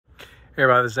Hey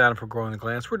everybody, this is Adam from Growing the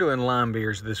Glass. We're doing lime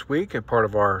beers this week, a part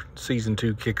of our Season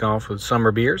 2 kickoff with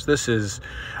summer beers. This is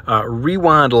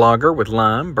Rewind Lager with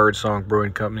lime, Birdsong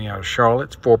Brewing Company out of Charlotte.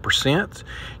 It's 4%.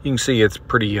 You can see it's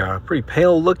pretty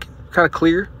pale looking, kind of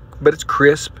clear, but it's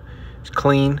crisp, it's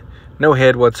clean, no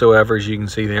head whatsoever, as you can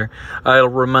see there. It'll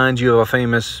remind you of a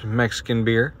famous Mexican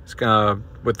beer. It's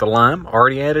with the lime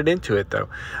already added into it, though.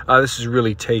 This is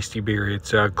really tasty beer.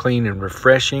 It's clean and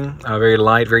refreshing, very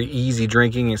light, very easy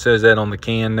drinking. It says that on the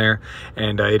can there,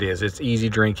 and it is. It's easy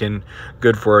drinking,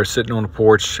 good for sitting on a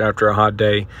porch after a hot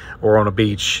day or on a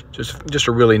beach. Just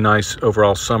a really nice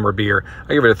overall summer beer.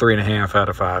 I give it a 3.5 out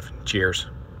of 5. Cheers.